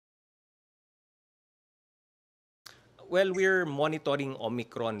Well, we're monitoring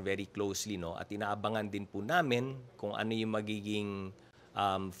Omicron very closely, no? At inaabangan din po namin kung ano yung magiging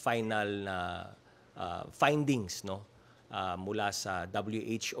final na findings, no? Mula sa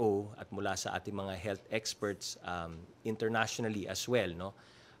WHO at mula sa ating mga health experts internationally as well, no?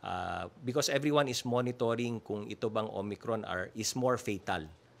 Because everyone is monitoring kung ito bang Omicron is more fatal,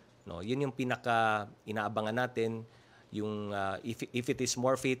 no? Yun yung pinaka inaabangan natin, yung if it is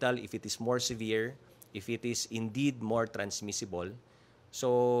more fatal, if it is more severe, if it is indeed more transmissible.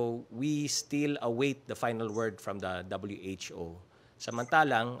 So we still await the final word from the WHO.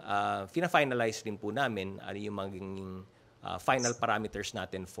 Samantalang, fina-finalize rin po namin ano yung magiging final parameters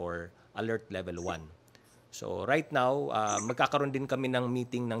natin for Alert Level 1. So right now, magkakaroon din kami ng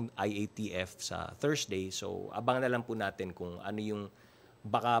meeting ng IATF sa Thursday. So abangan na lang po natin kung ano yung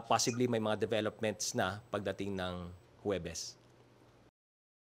baka possibly may mga developments na pagdating ng Huwebes.